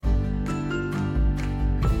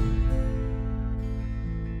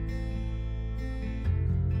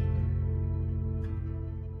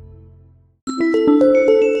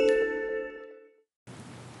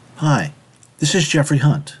This is Jeffrey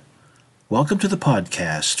Hunt. Welcome to the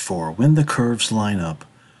podcast for When the Curves Line Up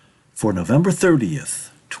for November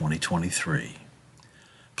 30th, 2023.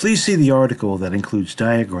 Please see the article that includes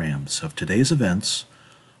diagrams of today's events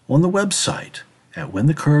on the website at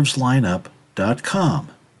whenthecurveslineup.com.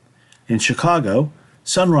 In Chicago,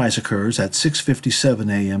 sunrise occurs at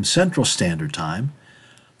 6:57 a.m. Central Standard Time,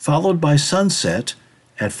 followed by sunset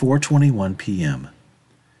at 4:21 p.m.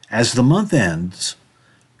 As the month ends,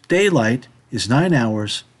 daylight is 9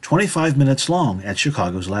 hours, 25 minutes long at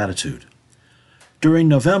Chicago's latitude. During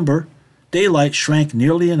November, daylight shrank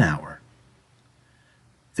nearly an hour.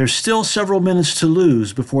 There's still several minutes to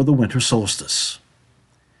lose before the winter solstice.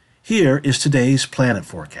 Here is today's planet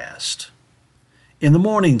forecast. In the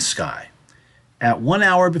morning sky, at 1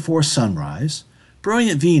 hour before sunrise,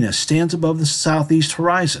 brilliant Venus stands above the southeast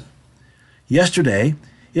horizon. Yesterday,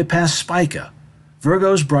 it passed Spica,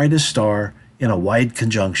 Virgo's brightest star, in a wide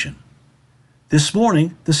conjunction. This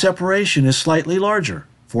morning, the separation is slightly larger,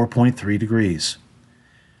 4.3 degrees.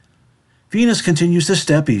 Venus continues to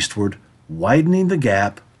step eastward, widening the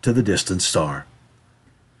gap to the distant star.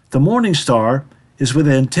 The morning star is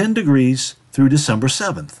within 10 degrees through December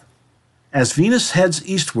 7th. As Venus heads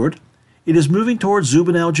eastward, it is moving towards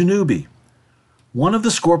Zubin al-Janubi, one of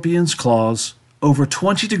the Scorpion's claws, over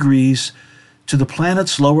 20 degrees to the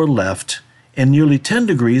planet's lower left and nearly 10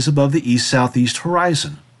 degrees above the east-southeast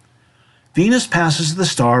horizon. Venus passes the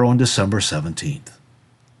star on December 17th.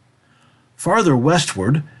 Farther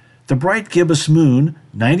westward, the bright gibbous moon,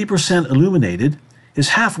 90% illuminated,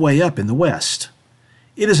 is halfway up in the west.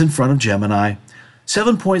 It is in front of Gemini,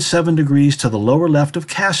 7.7 degrees to the lower left of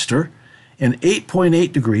Castor, and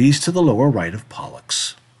 8.8 degrees to the lower right of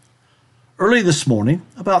Pollux. Early this morning,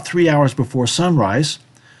 about 3 hours before sunrise,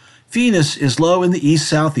 Venus is low in the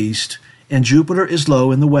east-southeast, and Jupiter is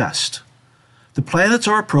low in the west. The planets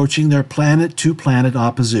are approaching their planet-to-planet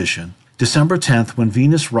opposition, December 10th, when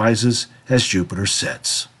Venus rises as Jupiter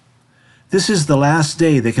sets. This is the last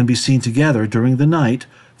day they can be seen together during the night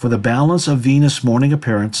for the balance of Venus morning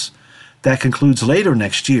appearance that concludes later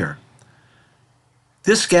next year.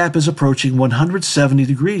 This gap is approaching 170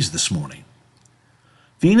 degrees this morning.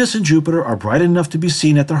 Venus and Jupiter are bright enough to be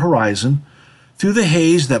seen at the horizon through the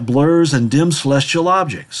haze that blurs and dims celestial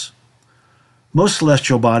objects. Most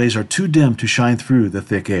celestial bodies are too dim to shine through the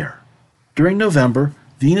thick air. During November,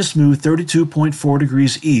 Venus moved 32.4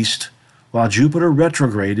 degrees east, while Jupiter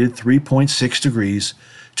retrograded 3.6 degrees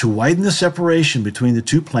to widen the separation between the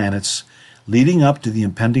two planets, leading up to the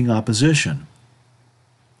impending opposition.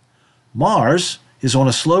 Mars is on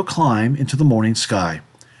a slow climb into the morning sky.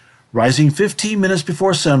 Rising 15 minutes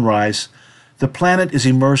before sunrise, the planet is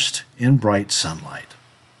immersed in bright sunlight.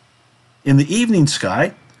 In the evening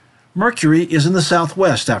sky, Mercury is in the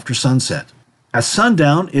southwest after sunset. At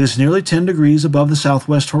sundown, it is nearly 10 degrees above the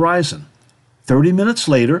southwest horizon. 30 minutes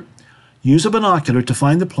later, use a binocular to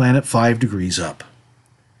find the planet 5 degrees up.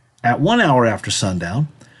 At 1 hour after sundown,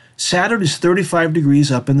 Saturn is 35 degrees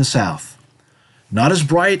up in the south. Not as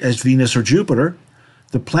bright as Venus or Jupiter,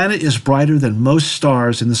 the planet is brighter than most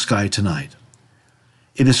stars in the sky tonight.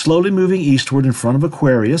 It is slowly moving eastward in front of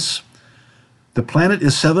Aquarius. The planet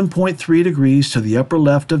is 7.3 degrees to the upper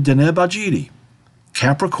left of Deneb Aegidi,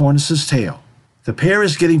 Capricornus' tail. The pair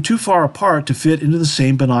is getting too far apart to fit into the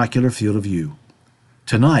same binocular field of view.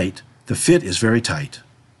 Tonight, the fit is very tight.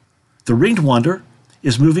 The Ringed Wonder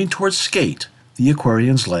is moving towards Skate, the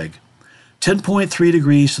Aquarian's leg, 10.3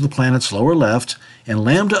 degrees to the planet's lower left, and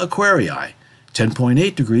Lambda Aquarii,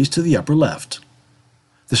 10.8 degrees to the upper left.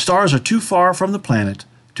 The stars are too far from the planet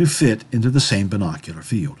to fit into the same binocular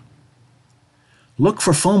field. Look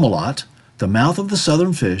for Fomalhaut, the mouth of the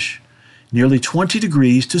southern fish, nearly 20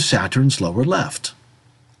 degrees to Saturn's lower left.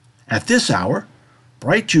 At this hour,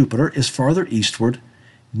 bright Jupiter is farther eastward,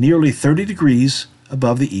 nearly 30 degrees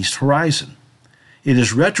above the east horizon. It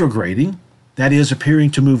is retrograding, that is,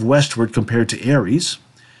 appearing to move westward compared to Aries.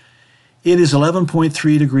 It is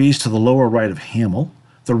 11.3 degrees to the lower right of Hammel,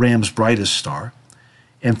 the Ram's brightest star,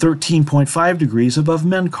 and 13.5 degrees above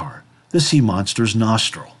Menkar, the sea monster's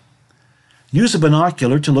nostril. Use a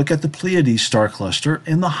binocular to look at the Pleiades star cluster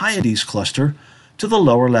and the Hyades cluster to the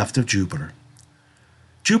lower left of Jupiter.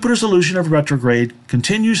 Jupiter's illusion of retrograde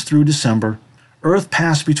continues through December. Earth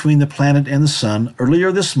passed between the planet and the sun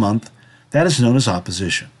earlier this month. That is known as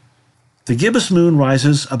opposition. The gibbous moon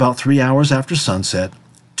rises about 3 hours after sunset.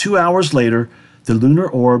 2 hours later, the lunar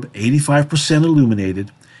orb, 85%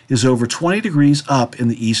 illuminated, is over 20 degrees up in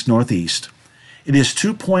the east-northeast. It is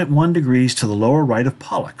 2.1 degrees to the lower right of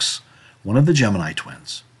Pollux, one of the Gemini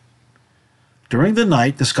twins. During the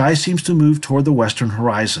night, the sky seems to move toward the western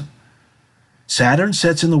horizon. Saturn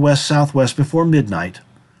sets in the west-southwest before midnight,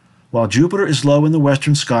 while Jupiter is low in the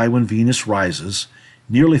western sky when Venus rises,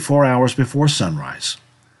 nearly 4 hours before sunrise.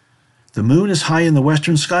 The moon is high in the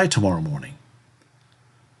western sky tomorrow morning.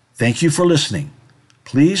 Thank you for listening.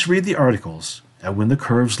 Please read the articles at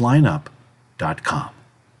whenthecurveslineup.com.